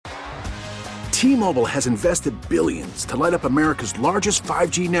T-Mobile has invested billions to light up America's largest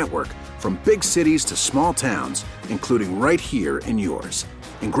 5G network, from big cities to small towns, including right here in yours.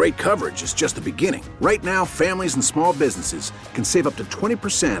 And great coverage is just the beginning. Right now, families and small businesses can save up to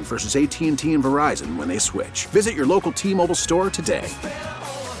 20% versus AT&T and Verizon when they switch. Visit your local T-Mobile store today.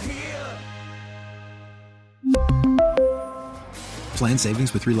 Plan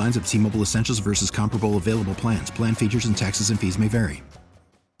savings with 3 lines of T-Mobile Essentials versus comparable available plans. Plan features and taxes and fees may vary.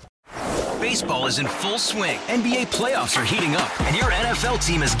 Baseball is in full swing. NBA playoffs are heating up, and your NFL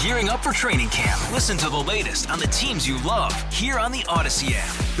team is gearing up for training camp. Listen to the latest on the teams you love here on the Odyssey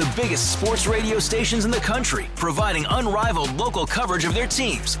app. The biggest sports radio stations in the country, providing unrivaled local coverage of their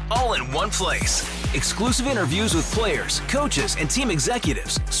teams, all in one place. Exclusive interviews with players, coaches, and team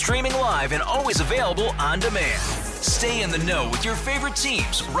executives, streaming live and always available on demand. Stay in the know with your favorite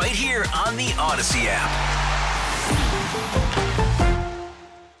teams right here on the Odyssey app.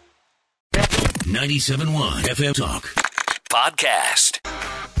 97.1 FM Talk Podcast.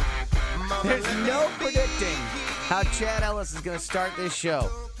 There's no predicting how Chad Ellis is going to start this show.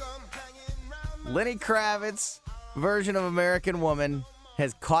 Lenny Kravitz version of American Woman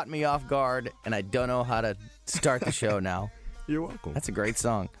has caught me off guard, and I don't know how to start the show now. You're welcome. That's a great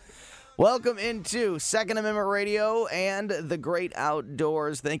song. Welcome into Second Amendment Radio and the Great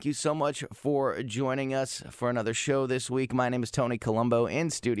Outdoors. Thank you so much for joining us for another show this week. My name is Tony Colombo,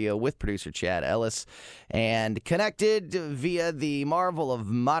 in studio with producer Chad Ellis, and connected via the marvel of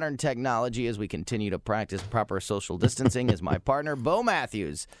modern technology as we continue to practice proper social distancing is my partner, Bo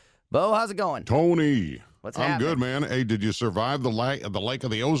Matthews. Bo, how's it going? Tony. What's I'm happening? good, man. Hey, did you survive the Lake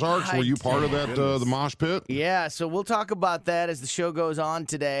of the Ozarks? Were you part of that, the mosh pit? Yeah, so we'll talk about that as the show goes on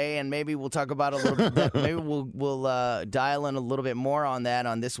today, and maybe we'll talk about a little bit. Maybe we'll dial in a little bit more on that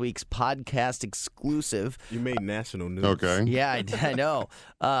on this week's podcast exclusive. You made national news. Okay. Yeah, I know.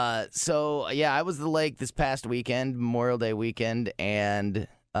 I was at the lake this past weekend, Memorial Day weekend, and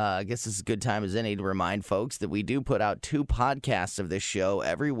I guess this is a good time as any to remind folks that we do put out 2 podcasts of this show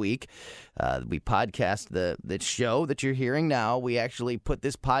every week. We podcast the show that you're hearing now. We actually put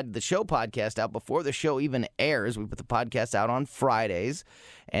the show podcast out before the show even airs. We put the podcast out on Fridays,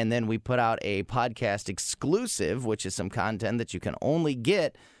 and then we put out a podcast exclusive, which is some content that you can only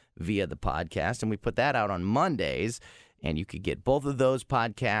get via the podcast, and we put that out on Mondays. And you could get both of those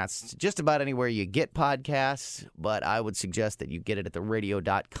podcasts just about anywhere you get podcasts, but I would suggest that you get it at the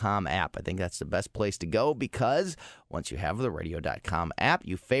radio.com app. I think that's the best place to go, because once you have the radio.com app,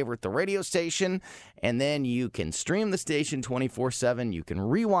 you favorite the radio station, and then you can stream the station 24/7. You can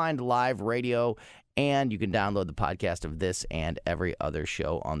rewind live radio, and you can download the podcast of this and every other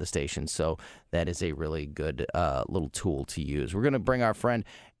show on the station. So that is a really good little tool to use. We're going to bring our friend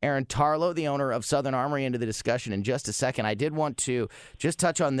Aaron Tarlow, the owner of Southern Armory, into the discussion in just a second. I did want to just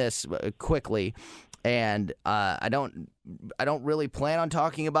touch on this quickly, and I don't really plan on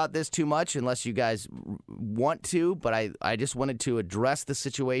talking about this too much unless you guys want to, but I just wanted to address the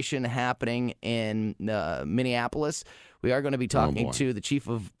situation happening in Minneapolis. We are going to be talking to the chief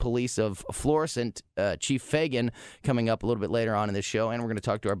of police of Florissant, Chief Fagan, coming up a little bit later on in the show, and we're going to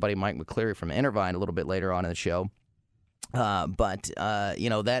talk to our buddy Mike McCleary from Intervine a little bit later on in the show.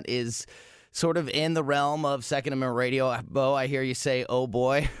 That is sort of in the realm of Second Amendment Radio. Bo, I hear you say, oh,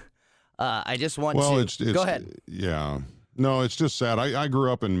 boy. I just want to... Go ahead. Yeah. No, it's just sad. I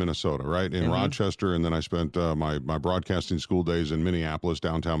grew up in Minnesota, right, in Rochester, and then I spent my broadcasting school days in Minneapolis,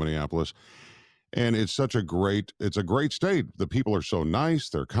 downtown Minneapolis. And it's a great state. The people are so nice.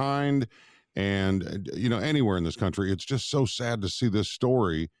 They're kind. And, anywhere in this country, it's just so sad to see this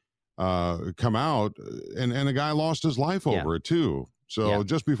story come out, and a guy lost his life over it too. So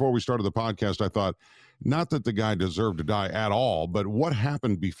just before we started the podcast, I thought, not that the guy deserved to die at all, but what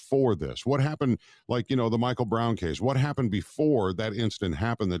happened before this? What happened, the Michael Brown case? What happened before that incident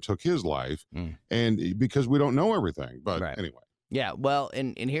happened that took his life? And because we don't know everything, but anyway. Yeah, well,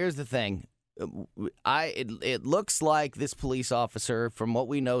 and here's the thing. It looks like this police officer, from what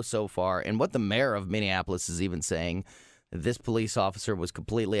we know so far, and what the mayor of Minneapolis is even saying, this police officer was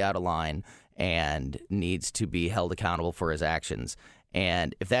completely out of line and needs to be held accountable for his actions.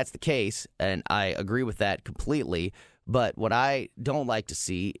 And if that's the case, and I agree with that completely, but what I don't like to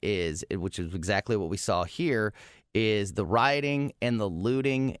see is, which is exactly what we saw here, is the rioting and the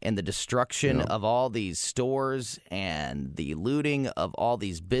looting and the destruction of all these stores and the looting of all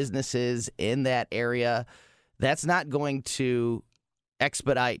these businesses in that area. That's not going to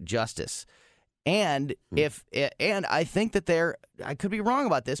expedite justice. And I think that I could be wrong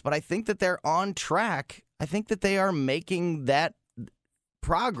about this, but I think that they're on track. I think that they are making that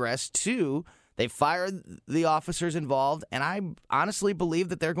progress to They fired the officers involved, and I honestly believe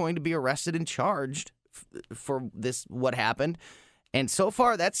that they're going to be arrested and charged for this, what happened. And so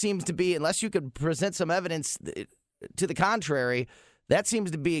far, that seems to be, unless you could present some evidence to the contrary, that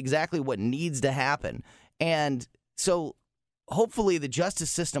seems to be exactly what needs to happen. And so hopefully the justice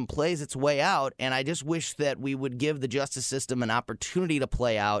system plays its way out, and I just wish that we would give the justice system an opportunity to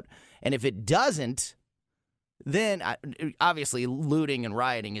play out. And if it doesn't, then obviously looting and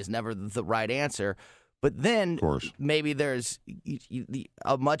rioting is never the right answer. But then maybe there's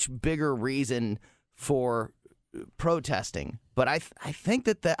a much bigger reason for protesting. But I think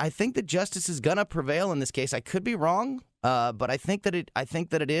that justice is gonna prevail in this case. I could be wrong, but I think that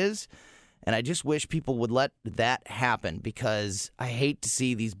it is, and I just wish people would let that happen, because I hate to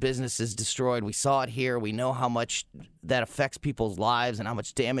see these businesses destroyed. We saw it here. We know how much that affects people's lives and how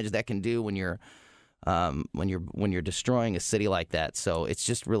much damage that can do when you're destroying a city like that. So it's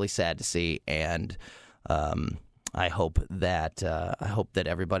just really sad to see, and I hope that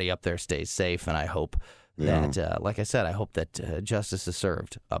everybody up there stays safe, and I hope that, like I said, I hope that justice is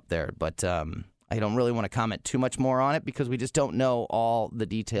served up there. But I don't really want to comment too much more on it because we just don't know all the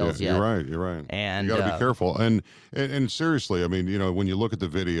details yet. You're right. And you got to be careful. And seriously, I mean, when you look at the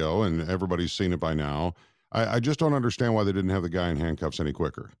video, and everybody's seen it by now, I just don't understand why they didn't have the guy in handcuffs any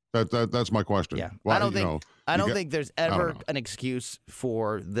quicker. That's my question. Yeah, why, I don't think there's ever an excuse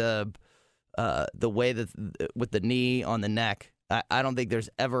for the way that with the knee on the neck. I don't think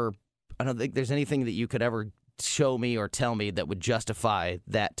there's anything that you could ever show me or tell me that would justify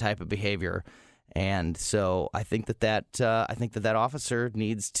that type of behavior. And so I think that officer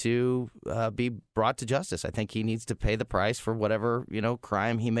needs to be brought to justice. I think he needs to pay the price for whatever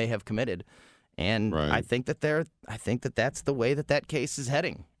crime he may have committed. And I think that that's the way that case is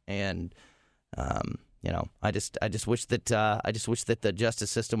heading. And I just wish that the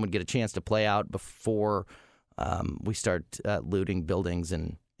justice system would get a chance to play out before we start looting buildings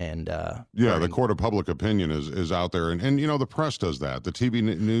and the court of public opinion is out there, and the press does that. The TV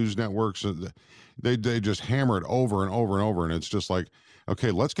news networks, they just hammer it over and over and over, and it's just like,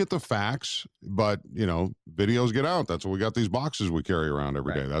 okay, let's get the facts, but videos get out. That's what we got, these boxes we carry around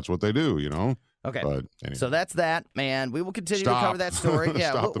every day. That's what they do, Okay, but anyway. So that's that, man. We will continue to cover that story.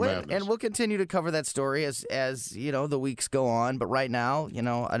 Yeah, we'll continue to cover that story as the weeks go on. But right now,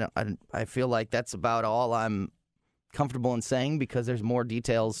 I feel like that's about all I'm comfortable in saying, because there's more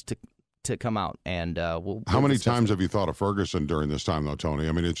details to come out, and how many times have you thought of Ferguson during this time, though, Tony?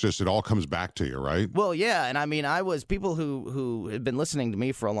 I mean, it's just, it all comes back to you, right? Well, yeah, and I mean, people who have been listening to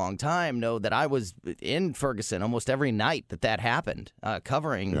me for a long time know that I was in Ferguson almost every night that happened,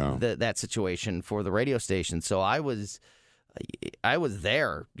 covering that situation for the radio station. So I was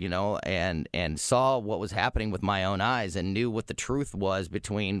there, and saw what was happening with my own eyes, and knew what the truth was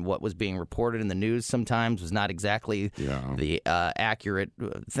between what was being reported in the news. Sometimes was not exactly the accurate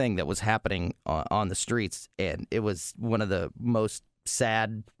thing that was happening on the streets, and it was one of the most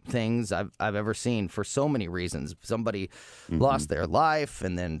sad things I've ever seen for so many reasons. Somebody lost their life,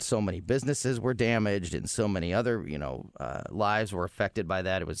 and then so many businesses were damaged, and so many other lives were affected by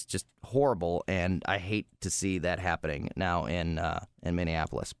that. It was just horrible, and I hate to see that happening now in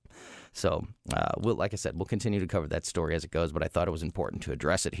Minneapolis. So, like I said, we'll continue to cover that story as it goes, but I thought it was important to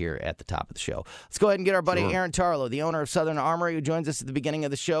address it here at the top of the show. Let's go ahead and get our buddy Aaron Tarlow, the owner of Southern Armory, who joins us at the beginning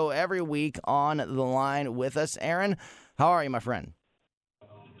of the show every week, on the line with us. Aaron, how are you, my friend?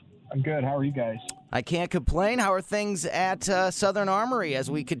 I'm good. How are you guys? I can't complain. How are things at Southern Armory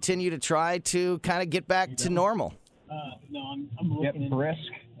as we continue to try to kind of get back to normal? I'm looking brisk.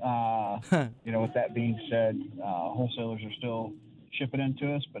 With that being said, wholesalers are still shipping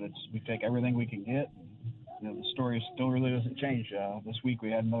into us, but we take everything we can get. The story still really doesn't change. This week we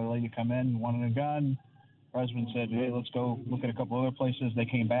had another lady come in, wanted a gun. Her husband said, "Hey, let's go look at a couple other places." They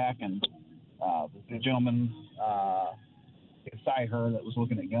came back, and the gentleman beside her that was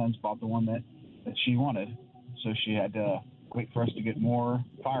looking at guns bought the one that she wanted. So she had to wait for us to get more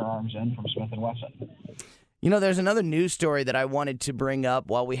firearms in from Smith & Wesson. There's another news story that I wanted to bring up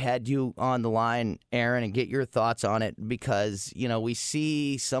while we had you on the line, Aaron, and get your thoughts on it, because, we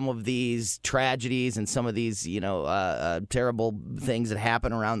see some of these tragedies and some of these, terrible things that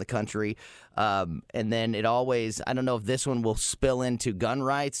happen around the country. And then it always, I don't know if this one will spill into gun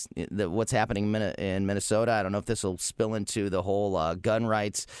rights, what's happening in Minnesota. I don't know if this will spill into the whole gun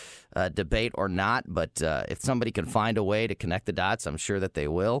rights debate or not, but if somebody can find a way to connect the dots, I'm sure that they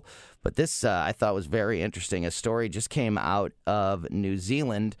will. But this I thought was very interesting. A story just came out of New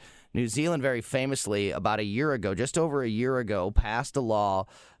Zealand. New Zealand very famously, about a year ago, just over a year ago, passed a law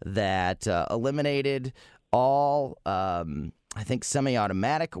that eliminated all I think,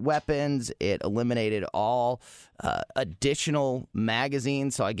 semi-automatic weapons. It eliminated all additional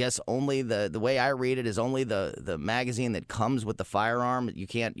magazines. So I guess only the way I read it is only the magazine that comes with the firearm. You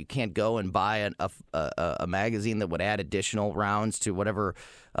can't go and buy a magazine that would add additional rounds to whatever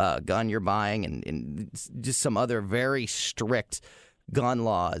gun you're buying, and just some other very strict gun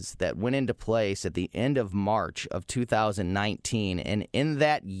laws that went into place at the end of March of 2019. And in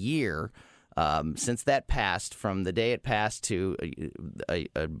that year, since that passed, from the day it passed to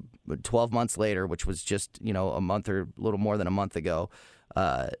 12 months later, which was just, a month or a little more than a month ago,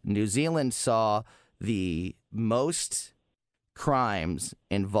 New Zealand saw the most crimes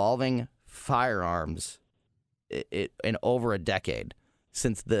involving firearms in over a decade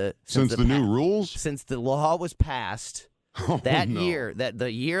since the new rules, since the law was passed. Year,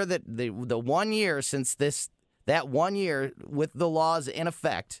 the 1 year since that 1 year with the laws in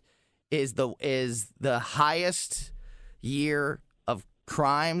effect is the highest year of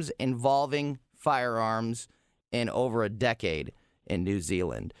crimes involving firearms in over a decade in New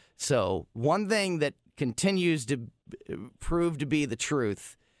Zealand. So one thing that continues to prove to be the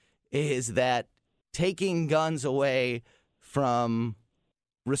truth is that taking guns away from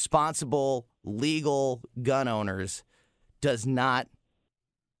responsible, legal gun owners does not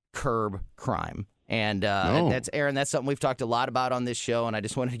curb crime. And No. That's, Aaron, that's something we've talked a lot about on this show, and I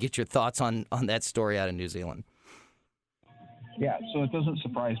just wanted to get your thoughts on that story out of New Zealand. Yeah, so it doesn't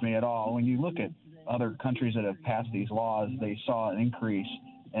surprise me at all. When you look at other countries that have passed these laws, they saw an increase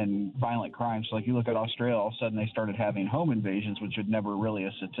in violent crimes. So like you look at Australia, all of a sudden they started having home invasions, which was never really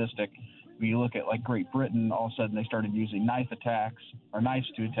a statistic. When you look at like Great Britain, all of a sudden they started using knives to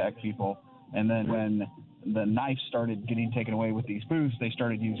attack people. And then when the knife started getting taken away with these booths, they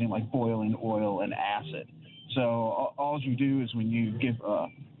started using like boiling oil and acid. So all you do is when you give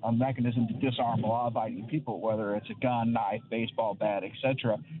a mechanism to disarm law-abiding people, whether it's a gun, knife, baseball bat,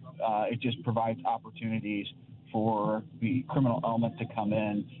 etc., it just provides opportunities for the criminal element to come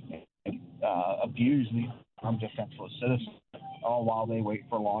in and abuse the armed defenseless citizens, all while they wait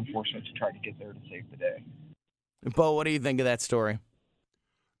for law enforcement to try to get there to save the day. Bo, what do you think of that story?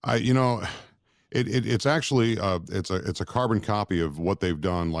 It's actually it's a carbon copy of what they've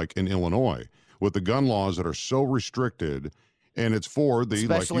done, like in Illinois, with the gun laws that are so restricted, and it's for the especially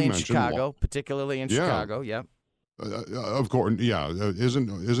like you in mentioned, Chicago, particularly in Chicago. Yeah. Of course, yeah. Isn't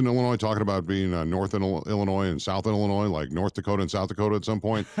Illinois talking about being North Illinois and South Illinois, like North Dakota and South Dakota at some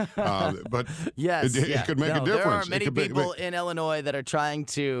point? But yes, it could make a difference. There are many people in Illinois that are trying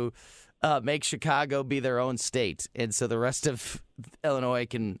to make Chicago be their own state, and so the rest of Illinois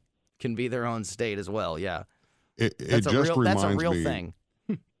can be their own state as well. Yeah, that's a real thing.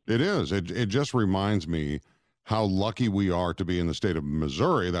 It is. It just reminds me how lucky we are to be in the state of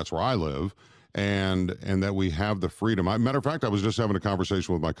Missouri. That's where I live. And that we have the freedom. Matter of fact, I was just having a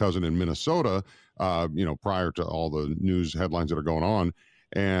conversation with my cousin in Minnesota, prior to all the news headlines that are going on.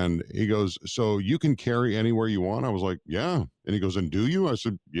 And he goes, "So you can carry anywhere you want?" I was like, "Yeah." And he goes, "And do you?" I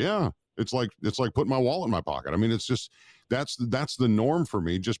said, "Yeah." It's like putting my wallet in my pocket. I mean, it's just that's the norm for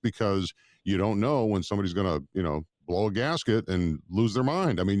me. Just because you don't know when somebody's going to blow a gasket and lose their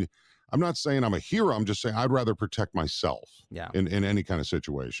mind. I mean, I'm not saying I'm a hero. I'm just saying I'd rather protect myself. Yeah. In any kind of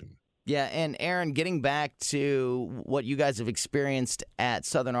situation. Yeah, and Aaron, getting back to what you guys have experienced at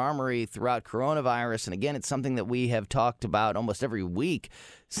Southern Armory throughout coronavirus, and again, it's something that we have talked about almost every week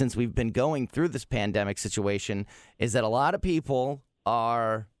since we've been going through this pandemic situation, is that a lot of people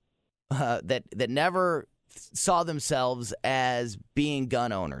are that never saw themselves as being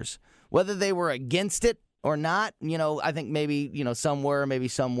gun owners, whether they were against it or not. I think maybe some were, maybe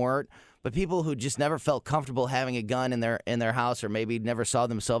some weren't. But people who just never felt comfortable having a gun in their house, or maybe never saw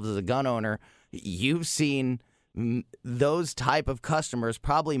themselves as a gun owner, you've seen those type of customers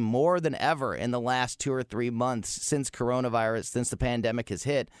probably more than ever in the last 2 or 3 months since coronavirus, since the pandemic has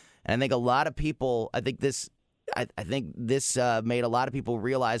hit. And I think a lot of people, I think this made a lot of people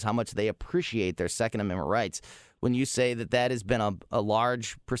realize how much they appreciate their Second Amendment rights. When you say that has been a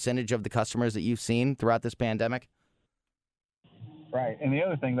large percentage of the customers that you've seen throughout this pandemic. Right. And the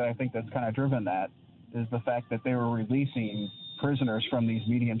other thing that I think that's kind of driven that is the fact that they were releasing prisoners from these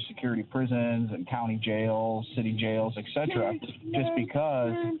medium security prisons and county jails, city jails, etc., just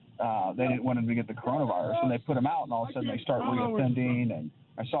because they didn't want them to get the coronavirus. And they put them out, and all of a sudden they start reoffending. And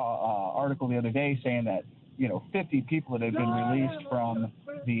I saw an article the other day saying that 50 people that had been released from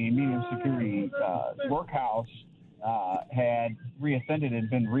the medium security workhouse had reoffended and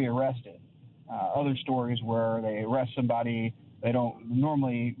been rearrested. Other stories where they arrest somebody, they don't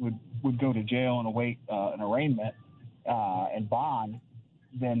normally would go to jail and await an arraignment and bond,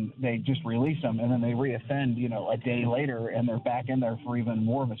 then they just release them, and then they reoffend, a day later, and they're back in there for even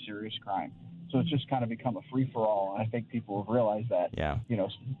more of a serious crime. So it's just kind of become a free-for-all, and I think people have realized that. Yeah.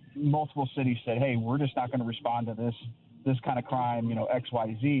 Multiple cities said, hey, we're just not going to respond to this kind of crime, X,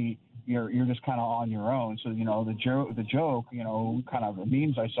 Y, Z. You're just kind of on your own. So, the joke, kind of the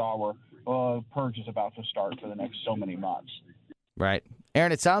memes I saw were, Purge is about to start for the next so many months. Right.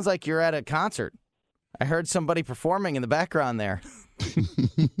 Aaron, it sounds like you're at a concert. I heard somebody performing in the background there.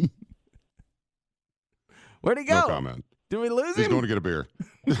 Where'd he go? No comment. Did we lose him? He's going to get a beer.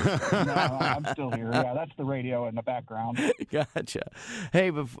 No, I'm still here. Yeah, that's the radio in the background. Gotcha. Hey,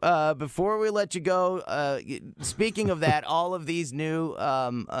 before we let you go, speaking of that, all of these new,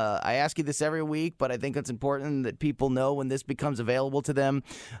 I ask you this every week, but I think it's important that people know when this becomes available to them,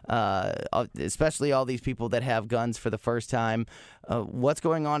 especially all these people that have guns for the first time. What's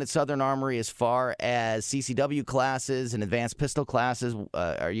going on at Southern Armory as far as CCW classes and advanced pistol classes?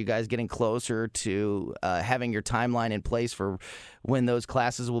 Are you guys getting closer to having your timeline in place for when those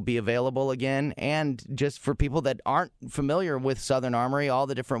classes will be available again? And just for people that aren't familiar with Southern Armory, all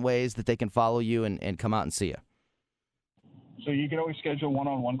the different ways that they can follow you and come out and see you. So you can always schedule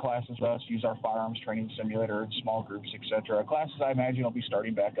one-on-one classes with us, use our firearms training simulator in small groups, etc. Classes, I imagine, will be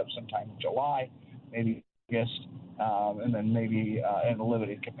starting back up sometime in July, maybe August, and then maybe in a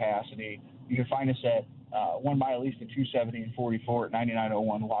limited capacity. You can find us at 1 mile east of 270 and 44 at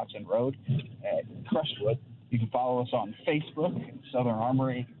 9901 Watson Road at Crestwood. You can follow us on Facebook, Southern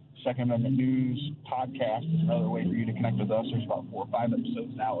Armory, Second Amendment News, podcast is another way for you to connect with us. There's about 4 or 5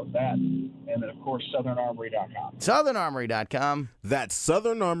 episodes now of that. And then, of course, SouthernArmory.com. SouthernArmory.com. That's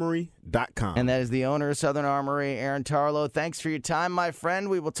SouthernArmory.com. And that is the owner of Southern Armory, Aaron Tarlow. Thanks for your time, my friend.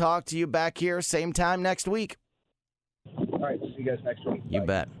 We will talk to you back here same time next week. All right, see you guys next week. You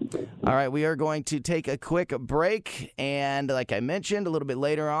bet. All right, we are going to take a quick break, and like I mentioned, a little bit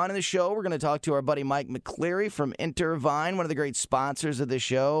later on in the show, we're going to talk to our buddy Mike McCleary from Intervine, one of the great sponsors of the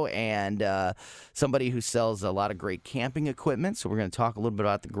show, and somebody who sells a lot of great camping equipment. So we're going to talk a little bit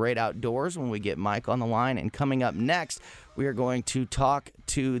about the great outdoors when we get Mike on the line. And coming up next, we are going to talk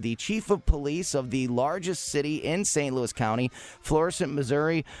to the chief of police of the largest city in St. Louis County, Florissant,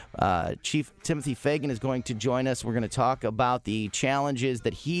 Missouri. Chief Timothy Fagan is going to join us. We're going to talk about the challenges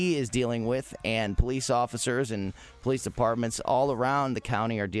that he is dealing with and police officers and police departments all around the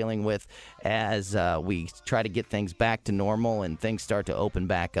county are dealing with as we try to get things back to normal and things start to open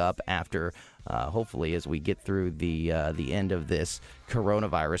back up after, hopefully, as we get through the end of this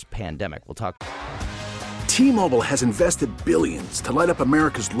coronavirus pandemic. We'll talk. T-Mobile has invested billions to light up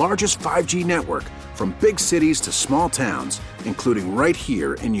America's largest 5G network, from big cities to small towns, including right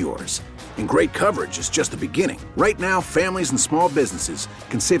here in yours. And great coverage is just the beginning. Right now, families and small businesses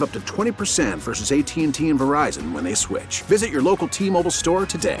can save up to 20% versus AT&T and Verizon when they switch. Visit your local T-Mobile store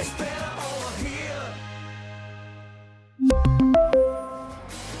today.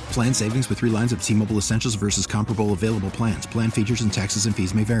 Plan savings with 3 lines of T-Mobile Essentials versus comparable available plans. Plan features and taxes and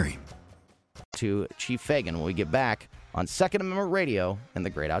fees may vary. To Chief Fagan when we get back on Second Amendment Radio and the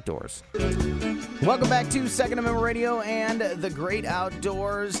Great Outdoors. Welcome back to Second Amendment Radio and the Great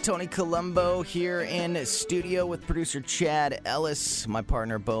Outdoors. Tony Colombo here in studio with producer Chad Ellis. My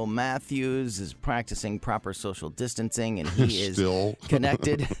partner Bo Matthews is practicing proper social distancing, and he is Still.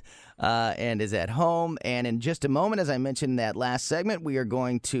 connected and is at home. And in just a moment, as I mentioned in that last segment, we are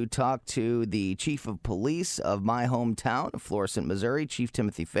going to talk to the chief of police of my hometown of Florissant, Missouri, Chief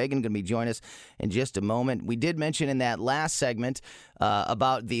Timothy Fagan, going to be joining us in just a moment. We did mention in that last segment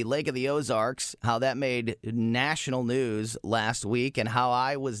about the Lake of the Ozarks, how that made national news last week, and how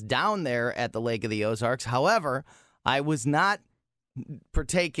I was down there at the Lake of the Ozarks. However, I was not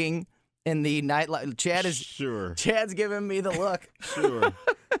partaking in the nightlife. Chad's giving me the look. Sure.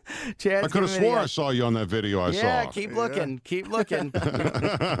 Chad's I could have giving me swore the- I saw you on that video I saw. Yeah, keep looking. Keep looking. Yeah,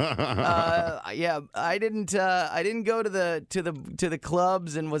 I didn't go to the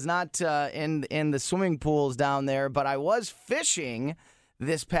clubs and was not in the swimming pools down there, but I was fishing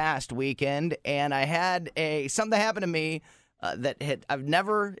this past weekend, and I had something happen to me that I've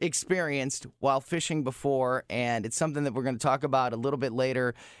never experienced while fishing before, and it's something that we're going to talk about a little bit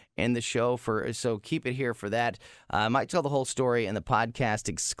later in the show, so keep it here for that. I might tell the whole story in the podcast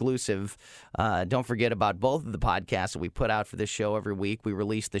exclusive. Don't forget about both of the podcasts that we put out for this show every week. We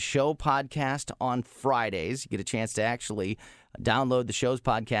release the show podcast on Fridays. You get a chance to actually download the show's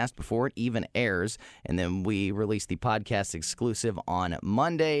podcast before it even airs, and then we release the podcast exclusive on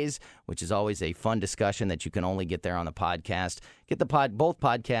Mondays, which is always a fun discussion that you can only get there on the podcast. Get both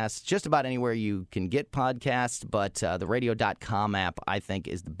podcasts just about anywhere you can get podcasts, but the radio.com app, I think,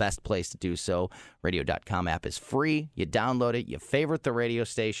 is the best place to do so. Radio.com app is free. You download it, you favorite the radio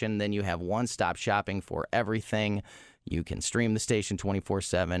station, then you have one-stop shopping for everything. You can stream the station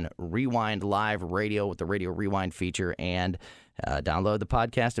 24/7, rewind live radio with the Radio Rewind feature, and download the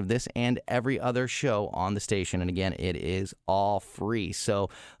podcast of this and every other show on the station. And again, it is all free.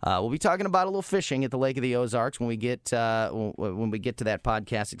 So we'll be talking about a little fishing at the Lake of the Ozarks when we get to that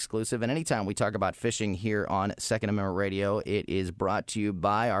podcast exclusive. And anytime we talk about fishing here on Second Amendment Radio, it is brought to you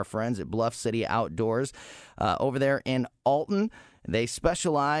by our friends at Bluff City Outdoors over there in Alton. They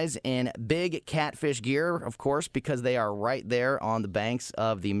specialize in big catfish gear, of course, because they are right there on the banks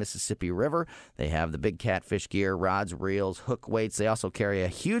of the Mississippi River. They have the big catfish gear, rods, reels, hook weights. They also carry a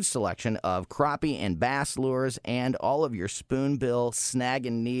huge selection of crappie and bass lures and all of your spoonbill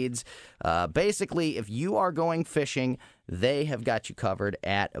snagging needs. Basically, if you are going fishing, they have got you covered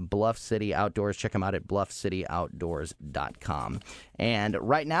at Bluff City Outdoors. Check them out at bluffcityoutdoors.com. And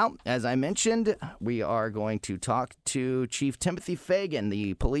right now, as I mentioned, we are going to talk to Chief Timothy Fagan,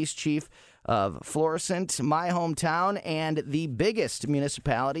 the police chief of Florissant, my hometown, and the biggest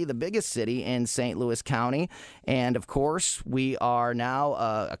municipality, the biggest city in St. Louis County. And, of course, we are now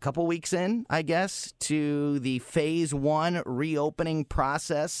a couple weeks in, I guess, to the Phase 1 reopening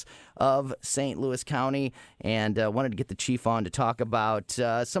process of St. Louis County, and wanted to get the chief on to talk about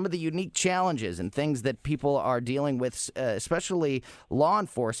some of the unique challenges and things that people are dealing with, especially law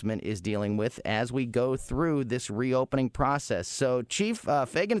enforcement is dealing with as we go through this reopening process. So, Chief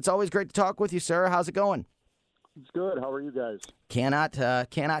Fagan, it's always great to talk with you, sir. How's it going? It's good. How are you guys?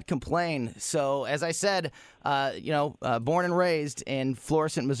 Cannot complain. So, as I said, born and raised in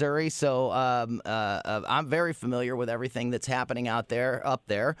Florissant, Missouri. So, I'm very familiar with everything that's happening up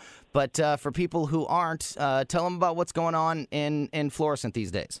there. But for people who aren't, tell them about what's going on in Florissant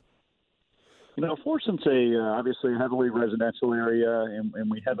these days. Florissant's obviously a heavily residential area,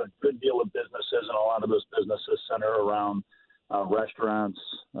 and we have a good deal of businesses, and a lot of those businesses center around restaurants,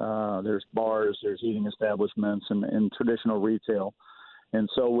 there's bars, there's eating establishments, and traditional retail. And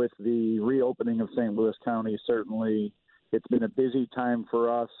so with the reopening of St. Louis County, certainly it's been a busy time for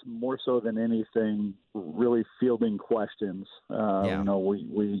us, more so than anything, really fielding questions.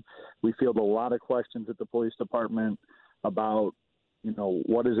 We field a lot of questions at the police department about,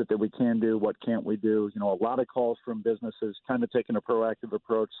 what is it that we can do? What can't we do? A lot of calls from businesses kind of taking a proactive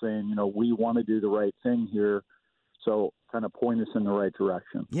approach saying, we want to do the right thing here. So kind of point us in the right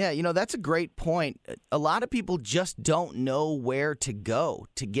direction. Yeah, that's a great point. A lot of people just don't know where to go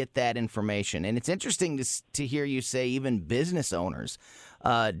to get that information. And it's interesting to hear you say even business owners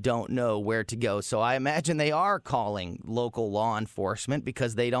don't know where to go. So I imagine they are calling local law enforcement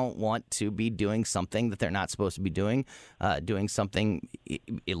because they don't want to be doing something that they're not supposed to be doing something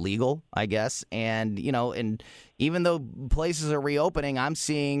illegal, I guess. And, and even though places are reopening, I'm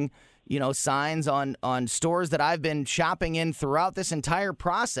seeing signs on stores that I've been shopping in throughout this entire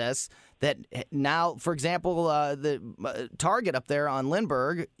process that now, for example, the Target up there on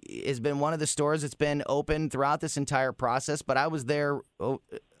Lindbergh has been one of the stores that's been open throughout this entire process. But I was there a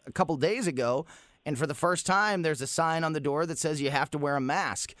couple days ago, and for the first time, there's a sign on the door that says you have to wear a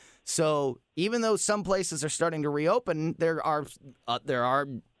mask. So even though some places are starting to reopen, there are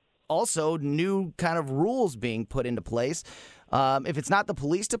also new kind of rules being put into place. If it's not the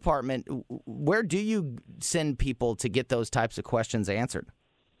police department, where do you send people to get those types of questions answered?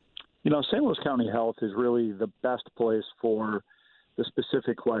 St. Louis County Health is really the best place for the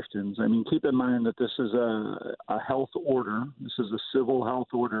specific questions. I mean, keep in mind that this is a health order. This is a civil health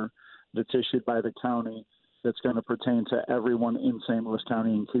order that's issued by the county that's going to pertain to everyone in St. Louis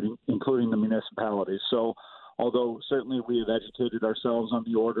County, including the municipalities. So although certainly we have educated ourselves on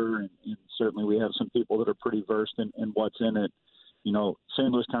the order, and certainly we have some people that are pretty versed in what's in it,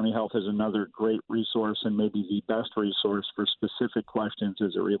 St. Louis County Health is another great resource and maybe the best resource for specific questions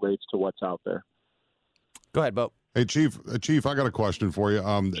as it relates to what's out there. Go ahead, Bo. Hey, Chief, I got a question for you.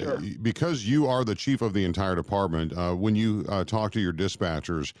 Sure. Because you are the chief of the entire department, when you talk to your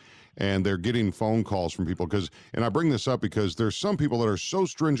dispatchers and they're getting phone calls from people, and I bring this up because there's some people that are so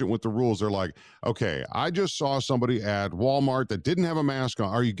stringent with the rules. They're like, okay, I just saw somebody at Walmart that didn't have a mask on.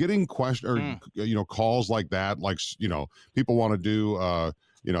 Are you getting calls like that? Like, people want to do,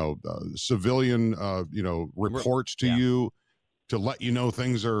 civilian, reports to you to let you know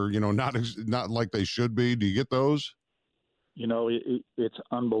things are, not like they should be. Do you get those? It's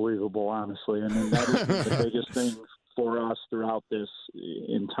unbelievable, honestly. I mean, that is the biggest thing for us throughout this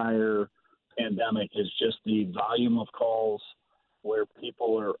entire pandemic is just the volume of calls where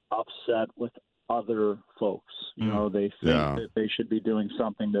people are upset with other folks. They think that they should be doing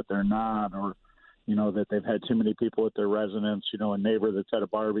something that they're not, or, that they've had too many people at their residence, a neighbor that's at a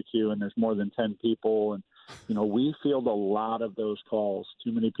barbecue and there's more than 10 people. And, we field a lot of those calls,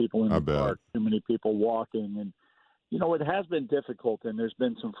 too many people in the park, too many people walking. And, it has been difficult, and there's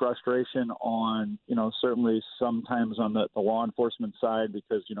been some frustration on, certainly sometimes on the law enforcement side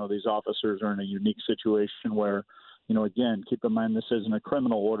because, these officers are in a unique situation where, again, keep in mind this isn't a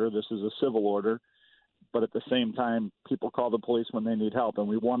criminal order, this is a civil order. But at the same time, people call the police when they need help, and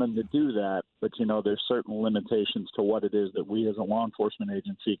we want them to do that. But, there's certain limitations to what it is that we as a law enforcement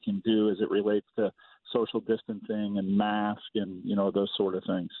agency can do as it relates to social distancing and mask and, those sort of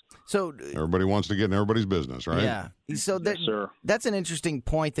things. So everybody wants to get in everybody's business, right? Yeah. So yes, sir. That's an interesting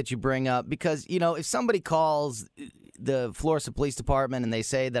point that you bring up because, if somebody calls the Florissant Police Department and they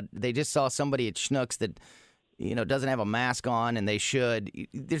say that they just saw somebody at Schnucks that doesn't have a mask on, and they should.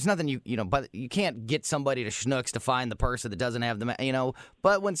 There's nothing but you can't get somebody to Schnucks to find the person that doesn't have the,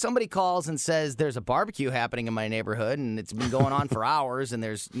 But when somebody calls and says there's a barbecue happening in my neighborhood and it's been going on for hours, and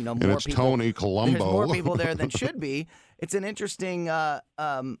there's more and it's people, Tony Colombo, there's more people there than should be. It's an interesting,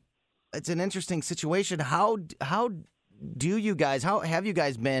 situation. How have you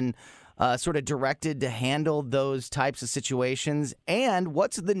guys been? Sort of directed to handle those types of situations? And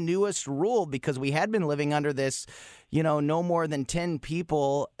what's the newest rule? Because we had been living under this, no more than 10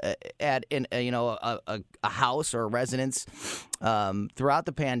 people at a house or a residence throughout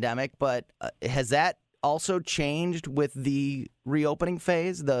the pandemic. But has that also changed with the reopening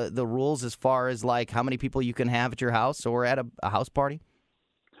phase, the rules as far as like how many people you can have at your house or at a house party?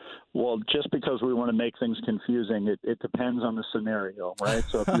 Well, just because we want to make things confusing, it depends on the scenario, right?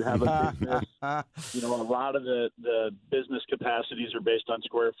 So if you have a business, a lot of the business capacities are based on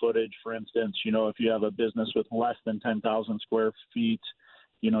square footage. For instance, if you have a business with less than 10,000 square feet,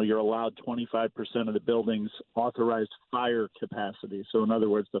 you're allowed 25% of the building's authorized fire capacity. So in other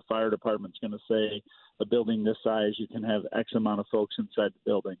words, the fire department's going to say a building this size, you can have X amount of folks inside the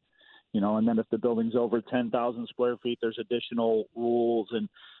building. And then if the building's over 10,000 square feet, there's additional rules. And,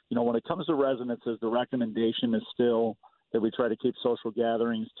 when it comes to residences, the recommendation is still that we try to keep social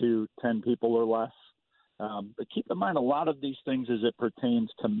gatherings to 10 people or less. But keep in mind, a lot of these things as it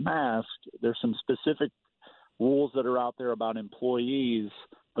pertains to masks, there's some specific rules that are out there about employees,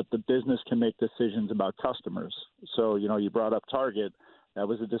 but the business can make decisions about customers. So, you brought up Target. That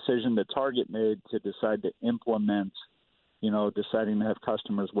was a decision that Target made to decide to implement deciding to have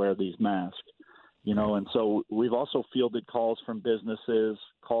customers wear these masks, and so we've also fielded calls from businesses,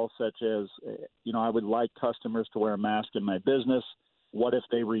 calls such as, I would like customers to wear a mask in my business. What if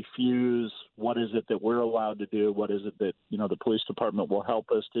they refuse? What is it that we're allowed to do? What is it that, the police department will help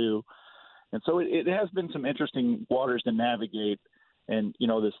us do? And so it has been some interesting waters to navigate. And,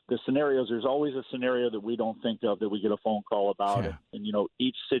 the scenarios, there's always a scenario that we don't think of that we get a phone call about. Yeah. And,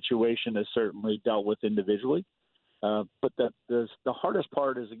 each situation is certainly dealt with individually. But the hardest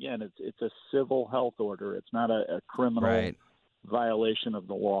part is, again, it's a civil health order. It's not a criminal violation of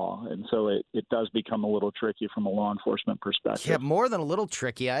the law. And so it does become a little tricky from a law enforcement perspective. Yeah, more than a little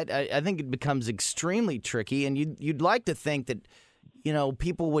tricky. I think it becomes extremely tricky. And you'd like to think that,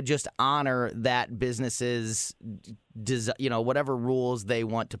 people would just honor that business's, whatever rules they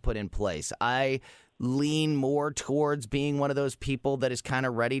want to put in place. I lean more towards being one of those people that is kind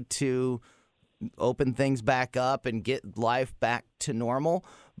of ready to open things back up and get life back to normal.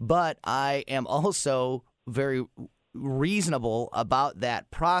 But I am also very reasonable about that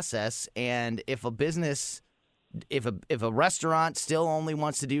process. And if a business, if a restaurant still only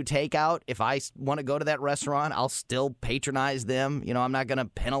wants to do takeout, if I want to go to that restaurant, I'll still patronize them. I'm not going to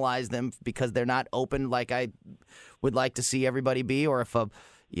penalize them because they're not open like I would like to see everybody be. Or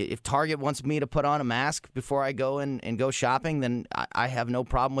if Target wants me to put on a mask before I go and go shopping, then I have no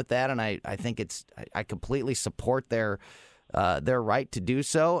problem with that. And I think I completely support their right to do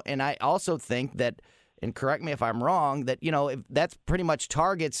so. And I also think that, and correct me if I'm wrong, that, if that's pretty much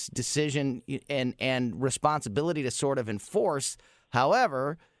Target's decision and responsibility to sort of enforce.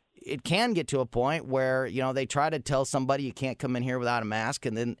 However, it can get to a point where, they try to tell somebody you can't come in here without a mask,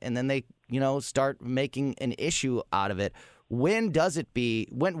 and then they, start making an issue out of it. When does it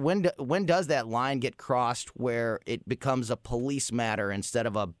when does that line get crossed where it becomes a police matter instead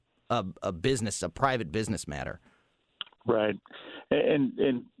of a private business matter? Right.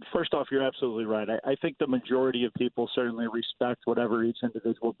 And first off, you're absolutely right. I think the majority of people certainly respect whatever each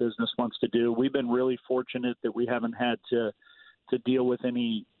individual business wants to do. We've been really fortunate that we haven't had to deal with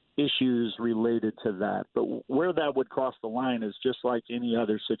any issues related to that. But where that would cross the line is just like any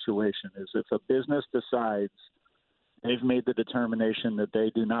other situation, is if a business decides they've made the determination that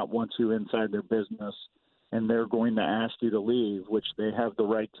they do not want you inside their business and they're going to ask you to leave, which they have the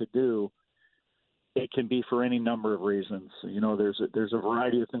right to do, it can be for any number of reasons. There's a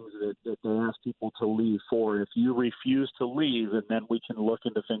variety of things that they ask people to leave for. If you refuse to leave, and then we can look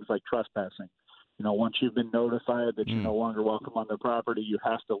into things like trespassing. Once you've been notified that you're no longer welcome on their property, you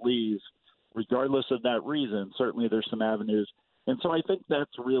have to leave, regardless of that reason. Certainly there's some avenues. And so I think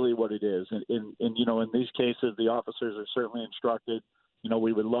that's really what it is. And in these cases, the officers are certainly instructed.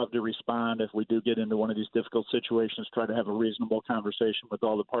 We would love to respond if we do get into one of these difficult situations, try to have a reasonable conversation with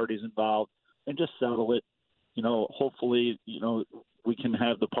all the parties involved and just settle it. Hopefully, we can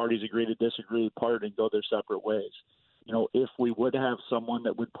have the parties agree to disagree, part, and go their separate ways. If we would have someone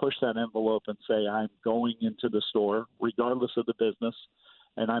that would push that envelope and say, I'm going into the store, regardless of the business,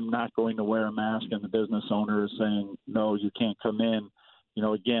 and I'm not going to wear a mask, and the business owner is saying, no, you can't come in,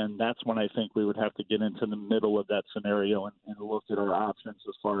 again, that's when I think we would have to get into the middle of that scenario and look at our options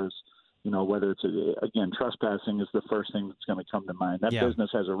as far as, whether it's, again, trespassing is the first thing that's going to come to mind. That business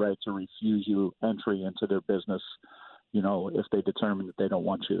has a right to refuse you entry into their business, if they determine that they don't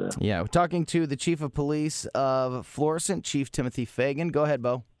want you there. Yeah, we're talking to the Chief of Police of Florissant, Chief Timothy Fagan. Go ahead,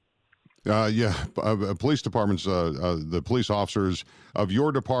 Bo. Police departments, the police officers of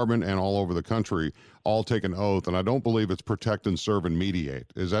your department and all over the country all take an oath, and I don't believe it's protect and serve and mediate.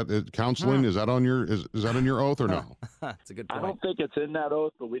 Is that counseling? Is that on your is that in your oath or no? That's a good point. I don't think it's in that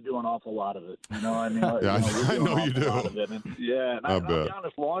oath, but we do an awful lot of it. I know you do. And I'll be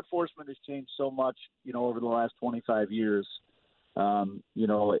honest, law enforcement has changed so much, over the last 25 years. And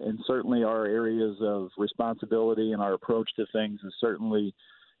certainly our areas of responsibility and our approach to things is certainly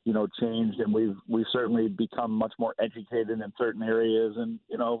changed, and we've certainly become much more educated in certain areas, and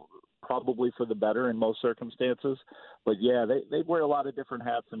probably for the better in most circumstances. But yeah, they wear a lot of different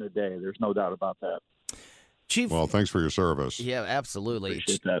hats in a day. There's no doubt about that. Chief, well, thanks for your service. Yeah, absolutely.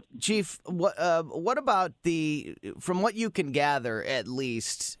 Appreciate that. Chief, what about from what you can gather, at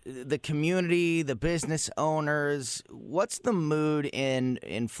least, the community, the business owners, what's the mood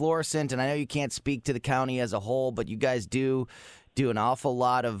in Florissant? And I know you can't speak to the county as a whole, but you guys do an awful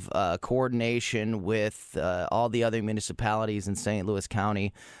lot of coordination with all the other municipalities in St. Louis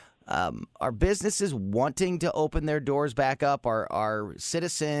County. Are businesses wanting to open their doors back up? Are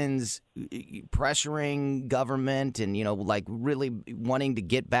citizens pressuring government and, really wanting to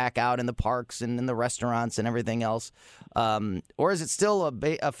get back out in the parks and in the restaurants and everything else? Or is it still a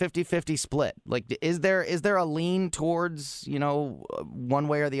 50-50 split? Like, is there a lean towards, one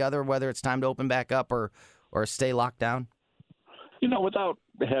way or the other, whether it's time to open back up or stay locked down? Without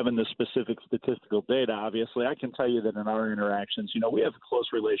having the specific statistical data, obviously, I can tell you that in our interactions, we have a close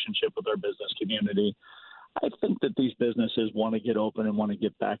relationship with our business community. I think that these businesses want to get open and want to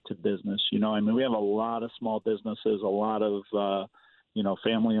get back to business. We have a lot of small businesses, a lot of,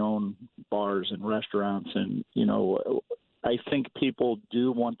 family-owned bars and restaurants. And, I think people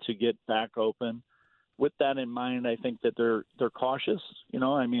do want to get back open. With that in mind, I think that they're cautious.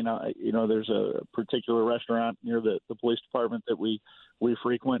 There's a particular restaurant near the police department that we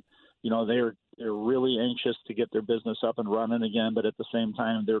frequent. They're really anxious to get their business up and running again, but at the same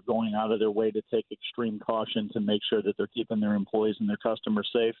time, they're going out of their way to take extreme caution to make sure that they're keeping their employees and their customers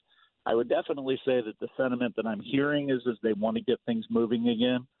safe. I would definitely say that the sentiment that I'm hearing is they want to get things moving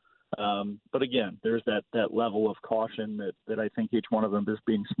again. But again, there's that level of caution that I think each one of them is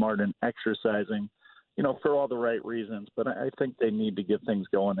being smart and exercising, for all the right reasons. But I think they need to get things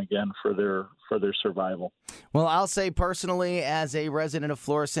going again for their survival. Well, I'll say personally, as a resident of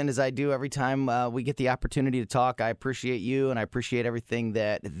Florissant, as I do every time we get the opportunity to talk, I appreciate you and I appreciate everything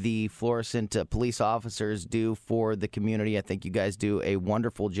that the Florissant police officers do for the community. I think you guys do a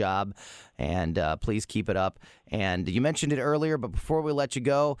wonderful job, and please keep it up. And you mentioned it earlier, but before we let you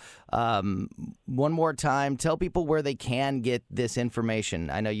go, one more time, tell people where they can get this information.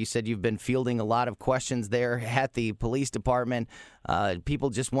 I know you said you've been fielding a lot of questions there at the police department. People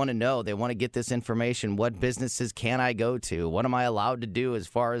just want to know. They want to get this information. What businesses can I go to? What am I allowed to do as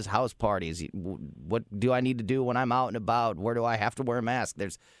far as house parties? What do I need to do when I'm out and about? Where do I have to wear a mask?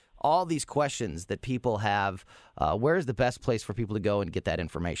 There's all these questions that people have. Where is the best place for people to go and get that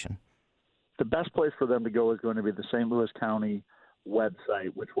information? The best place for them to go is going to be the St. Louis County website,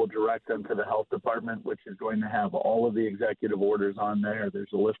 which will direct them to the health department, which is going to have all of the executive orders on there.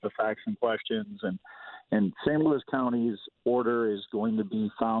 There's a list of facts and questions, and St. Louis County's order is going to be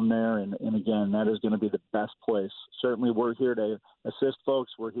found there. And again, that is going to be the best place. Certainly, we're here to assist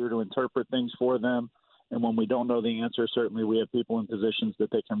folks. We're here to interpret things for them. And when we don't know the answer, certainly we have people in positions that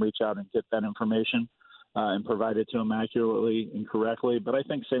they can reach out and get that information and provide it to them accurately and correctly. But I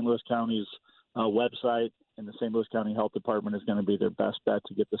think St. Louis County's website and the St. Louis County Health Department is going to be their best bet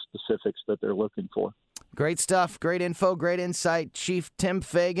to get the specifics that they're looking for. Great stuff. Great info. Great insight. Chief Tim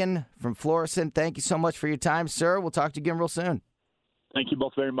Fagan from Florissant, thank you so much for your time, sir. We'll talk to you again real soon. Thank you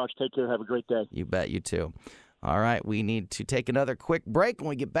both very much. Take care. Have a great day. You bet. You too. All right. We need to take another quick break. When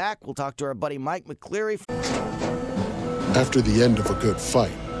we get back, we'll talk to our buddy Mike McCleary. After the end of a good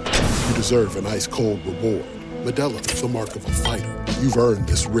fight, you deserve an ice-cold reward. Modelo is the mark of a fighter. You've earned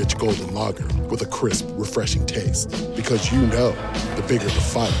this rich golden lager with a crisp, refreshing taste. Because you know, the bigger the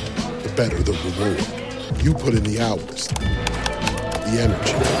fight, the better the reward. You put in the hours, the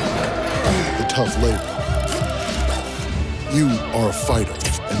energy, the tough labor. You are a fighter,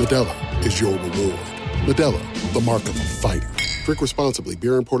 and Modelo is your reward. Modelo, the mark of a fighter. Drink responsibly.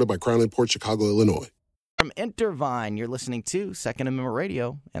 Beer imported by Crown Imports, Chicago, Illinois. From Intervine, you're listening to Second Amendment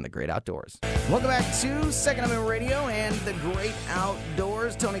Radio and the Great Outdoors. Welcome back to Second Amendment Radio and the Great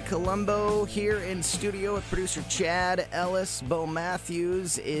Outdoors. Tony Colombo here in studio with producer Chad Ellis. Bo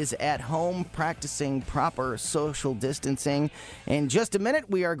Matthews is at home practicing proper social distancing. In just a minute,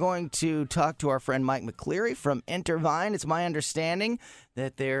 we are going to talk to our friend Mike McCleary from Intervine. It's my understanding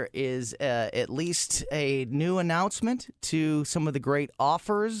that there is at least a new announcement to some of the great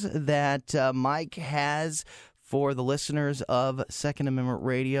offers that Mike has for the listeners of Second Amendment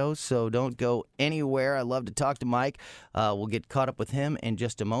Radio. So don't go anywhere. I love to talk to Mike. We'll get caught up with him in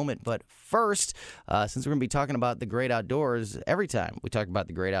just a moment. But first, since we're going to be talking about the great outdoors, every time we talk about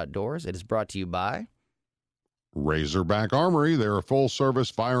the great outdoors, it is brought to you by Razorback Armory. They're a full-service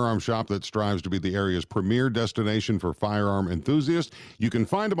firearm shop that strives to be the area's premier destination for firearm enthusiasts. You can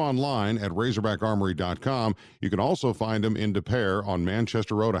find them online at RazorbackArmory.com. You can also find them in De Pere on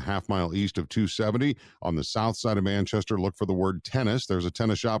Manchester Road, a half-mile east of 270. On the south side of Manchester, look for the word tennis. There's a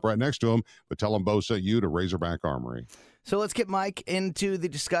tennis shop right next to them, but tell them Bo sent you to Razorback Armory. So let's get Mike into the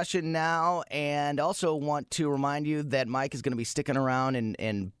discussion now, and also want to remind you that Mike is going to be sticking around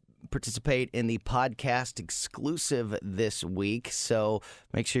and participate in the podcast exclusive this week. So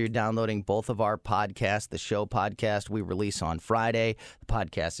make sure you're downloading both of our podcasts. The show podcast we release on Friday. The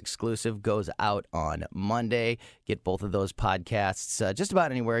podcast exclusive goes out on Monday. Get both of those podcasts just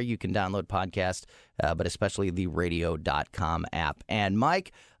about anywhere you can download podcasts, but especially the radio.com app. And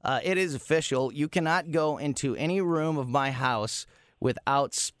Mike, it is official. You cannot go into any room of my house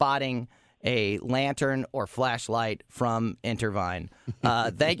without spotting a lantern or flashlight from Intervine.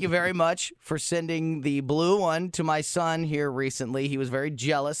 Thank you very much for sending the blue one to my son here recently. He was very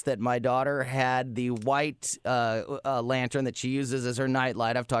jealous that my daughter had the white lantern that she uses as her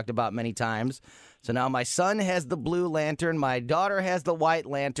nightlight. I've talked about many times. So now my son has the blue lantern. My daughter has the white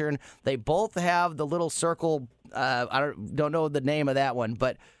lantern. They both have the little circle. I don't know the name of that one,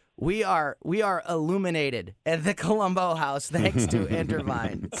 but we are illuminated at the Colombo house thanks to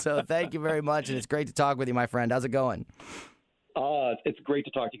Intervine. So thank you very much, and it's great to talk with you, my friend. How's it going? It's great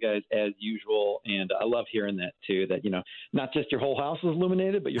to talk to you guys as usual, and I love hearing that too, that, not just your whole house is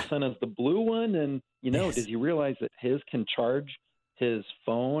illuminated, but your son has the blue one, and, Yes. Did you realize that his can charge his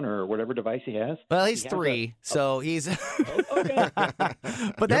phone or whatever device he has? Well, he's 3, so he's. Okay.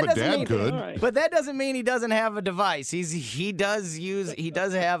 But that doesn't Dad mean. could. Right. But that doesn't mean he doesn't have a device. He does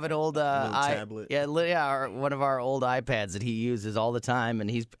have an old tablet. or one of our old iPads that he uses all the time,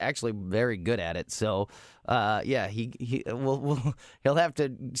 and he's actually very good at it. So. He'll have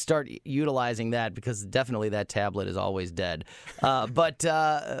to start utilizing that, because definitely that tablet is always dead. But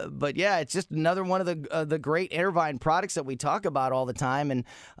yeah, it's just another one of the great Intervine products that we talk about all the time. And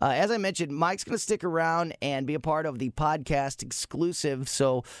as I mentioned, Mike's going to stick around and be a part of the podcast exclusive.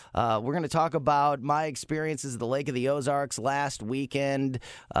 So we're going to talk about my experiences at the Lake of the Ozarks last weekend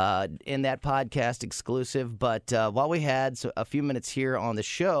in that podcast exclusive. But while we had a few minutes here on the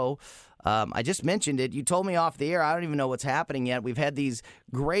show, I just mentioned it. You told me off the air. I don't even know what's happening yet. We've had these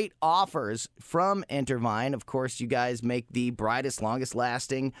great offers from Intervine. Of course, you guys make the brightest, longest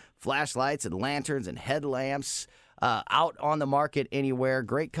lasting flashlights and lanterns and headlamps out on the market anywhere.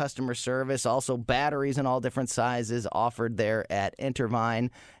 Great customer service. Also batteries in all different sizes offered there at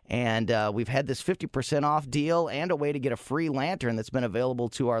Intervine. And we've had this 50% off deal and a way to get a free lantern that's been available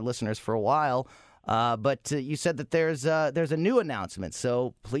to our listeners for a while. But you said that there's a new announcement,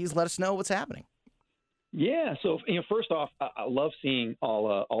 so please let us know what's happening. Yeah. So, first off, I love seeing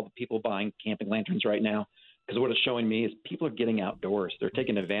all the people buying camping lanterns right now, because what it's showing me is people are getting outdoors. They're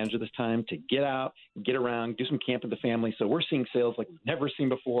taking advantage of this time to get out, get around, do some camp with the family. So we're seeing sales like we've never seen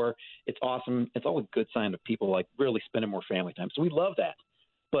before. It's awesome. It's all a good sign of people like really spending more family time. So we love that.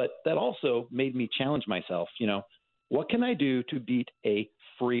 But that also made me challenge myself. What can I do to beat a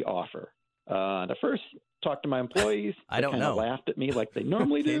free offer? I first talked to my employees. I don't know. They laughed at me like they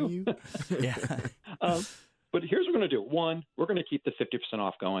normally do. Yeah. But here's what we're going to do. One, we're going to keep the 50%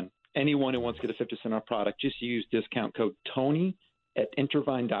 off going. Anyone who wants to get a 50% off product, just use discount code Tony at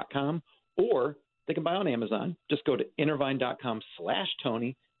intervine.com, or they can buy on Amazon. Just go to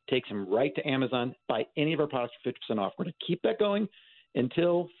intervine.com/Tony. Takes them right to Amazon. Buy any of our products for 50% off. We're going to keep that going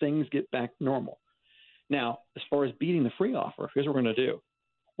until things get back normal. Now, as far as beating the free offer, here's what we're going to do.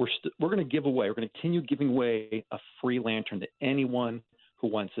 We're going to give away. We're going to continue giving away a free lantern to anyone who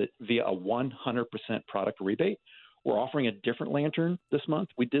wants it via a 100% product rebate. We're offering a different lantern this month.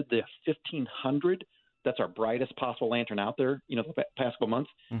 We did the 1500. That's our brightest possible lantern out there, the past couple months.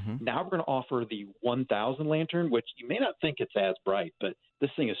 Mm-hmm. Now we're going to offer the 1000 lantern, which you may not think it's as bright, but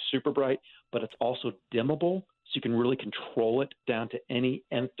this thing is super bright, but it's also dimmable, so you can really control it down to any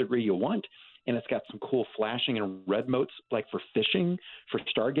nth degree you want. And it's got some cool flashing and red modes, like for fishing, for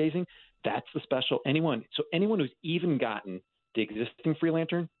stargazing. That's the special. Anyone who's even gotten the existing free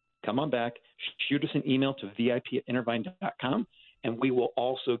lantern, come on back, shoot us an email to vip@intervine.com, and we will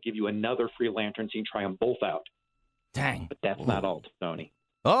also give you another free lantern so you can try them both out. Dang. But that's not all, Tony.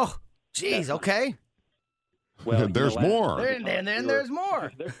 Oh, geez, okay. Well, there's more. There's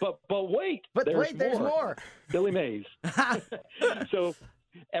more. But wait. There's more. Billy Mays. So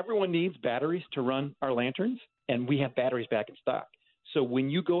everyone needs batteries to run our lanterns, and we have batteries back in stock. So when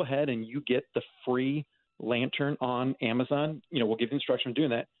you go ahead and you get the free lantern on Amazon, we'll give you instruction on doing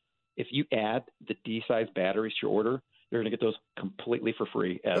that. If you add the D-size batteries to your order, you're going to get those completely for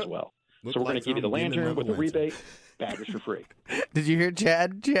free as well. So we're going to give you the lantern with the rebate, batteries for free. Did you hear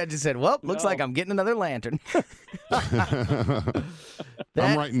Chad? Chad just said, well, looks like I'm getting another lantern. I'm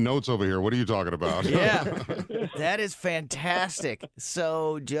writing notes over here. What are you talking about? Yeah, that is fantastic.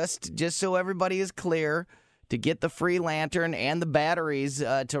 So just so everybody is clear, to get the free lantern and the batteries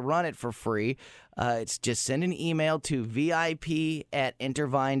to run it for free, it's just send an email to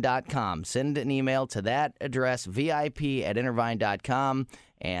vip@intervine.com. Send an email to that address, vip@intervine.com,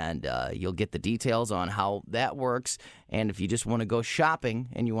 and you'll get the details on how that works. And if you just want to go shopping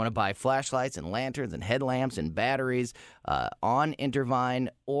and you want to buy flashlights and lanterns and headlamps and batteries on Intervine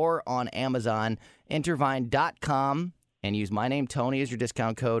or on Amazon, intervine.com, and use my name, Tony, as your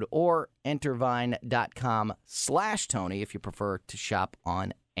discount code, or intervine.com/Tony if you prefer to shop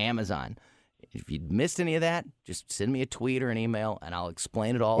on Amazon. If you missed any of that, just send me a tweet or an email, and I'll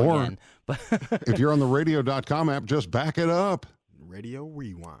explain it all again. But if you're on the radio.com app, just back it up. Radio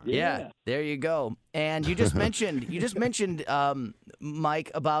Rewind. Yeah, there you go. And you just mentioned,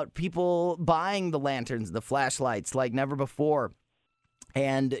 Mike, about people buying the lanterns, the flashlights, like never before.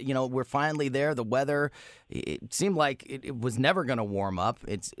 And, we're finally there. The weather, it seemed like it was never going to warm up.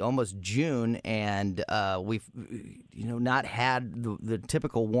 It's almost June, and we've, not had the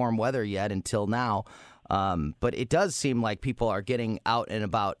typical warm weather yet until now. But it does seem like people are getting out and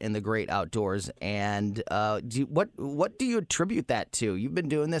about in the great outdoors. And what do you attribute that to? You've been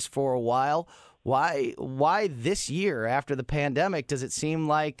doing this for a while. Why this year after the pandemic does it seem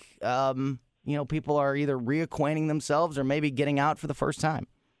like people are either reacquainting themselves or maybe getting out for the first time?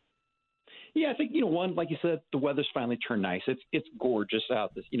 Yeah, I think, one, like you said, the weather's finally turned nice. It's gorgeous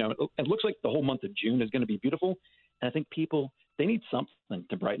out. It looks like the whole month of June is going to be beautiful. And I think people, they need something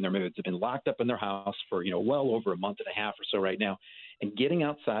to brighten their moods. They've been locked up in their house for, well over a month and a half or so right now. And getting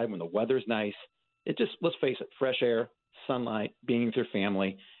outside when the weather's nice, let's face it, fresh air, sunlight, being with your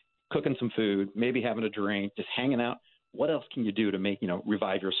family, cooking some food, maybe having a drink, just hanging out. What else can you do to make,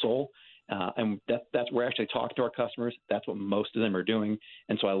 revive your soul? And that's we're actually talking to our customers. That's what most of them are doing.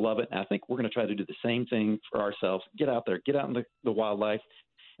 And so I love it. And I think we're going to try to do the same thing for ourselves. Get out there, get out in the wildlife,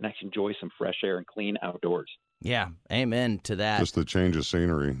 and actually enjoy some fresh air and clean outdoors. Yeah, amen to that. Just the change of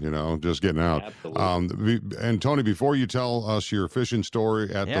scenery, just getting out. Absolutely. And Tony, before you tell us your fishing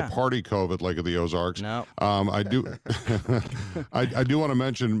story at the Party Cove at Lake of the Ozarks, I do I do want to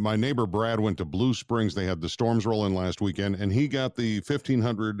mention my neighbor Brad went to Blue Springs. They had the storms roll in last weekend, and he got the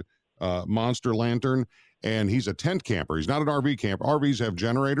 1500 Monster Lantern, and he's a tent camper. He's not an RV camper. RVs have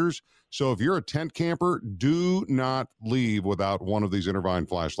generators. So if you're a tent camper, do not leave without one of these Intervine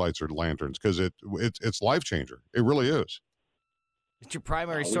flashlights or lanterns, because it's life changer. It really is. It's your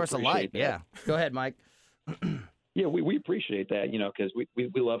primary source of light. That. Yeah. Go ahead, Mike. Yeah, we appreciate that, because we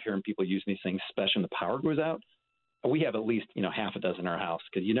love hearing people using these things, especially when the power goes out. We have at least, half a dozen in our house,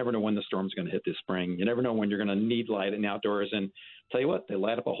 because you never know when the storm's going to hit this spring. You never know when you're going to need light in the outdoors. And tell you what, they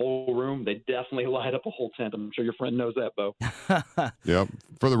light up a whole room. They definitely light up a whole tent. I'm sure your friend knows that, Bo. Yep.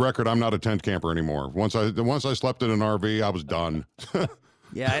 For the record, I'm not a tent camper anymore. Once I slept in an RV, I was done.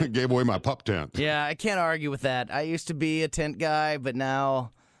 Yeah, I gave away my pup tent. Yeah, I can't argue with that. I used to be a tent guy, but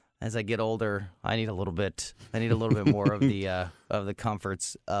now, as I get older, I need a little bit more of of the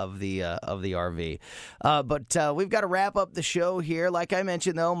comforts of the RV. But we've got to wrap up the show here. Like I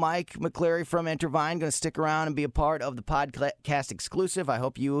mentioned, though, Mike McCleary from Intervine going to stick around and be a part of the podcast exclusive. I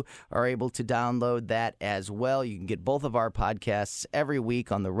hope you are able to download that as well. You can get both of our podcasts every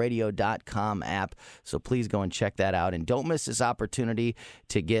week on the radio.com app, so please go and check that out. And don't miss this opportunity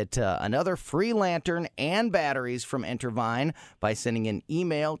to get another free lantern and batteries from Intervine by sending an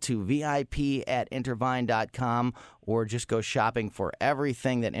email to vip@intervine.com, or just go shopping for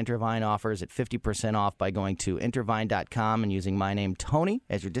everything that Intervine offers at 50% off by going to intervine.com and using my name, Tony,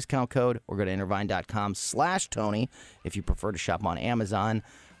 as your discount code, or go to intervine.com/Tony if you prefer to shop on Amazon.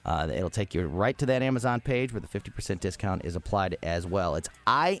 It'll take you right to that Amazon page where the 50% discount is applied as well. It's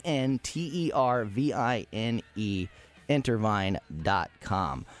INTERVINE,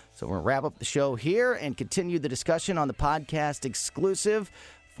 intervine.com. So we're going to wrap up the show here and continue the discussion on the podcast exclusive.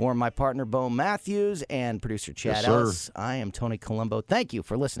 For my partner, Bo Matthews, and producer Chad Ellis, I am Tony Colombo. Thank you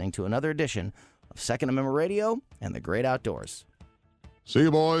for listening to another edition of Second Amendment Radio and the Great Outdoors. See you,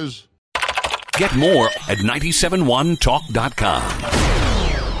 boys. Get more at 971talk.com.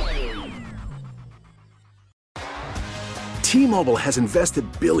 T-Mobile has invested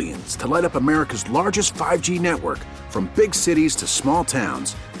billions to light up America's largest 5G network, from big cities to small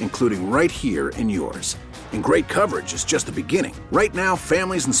towns, including right here in yours. And great coverage is just the beginning. Right now,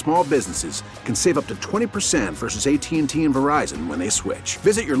 families and small businesses can save up to 20% versus AT&T and Verizon when they switch.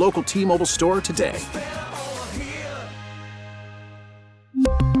 Visit your local T-Mobile store today.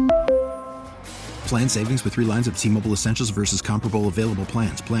 Plan savings with 3 lines of T-Mobile Essentials versus comparable available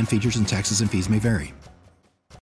plans. Plan features and taxes and fees may vary.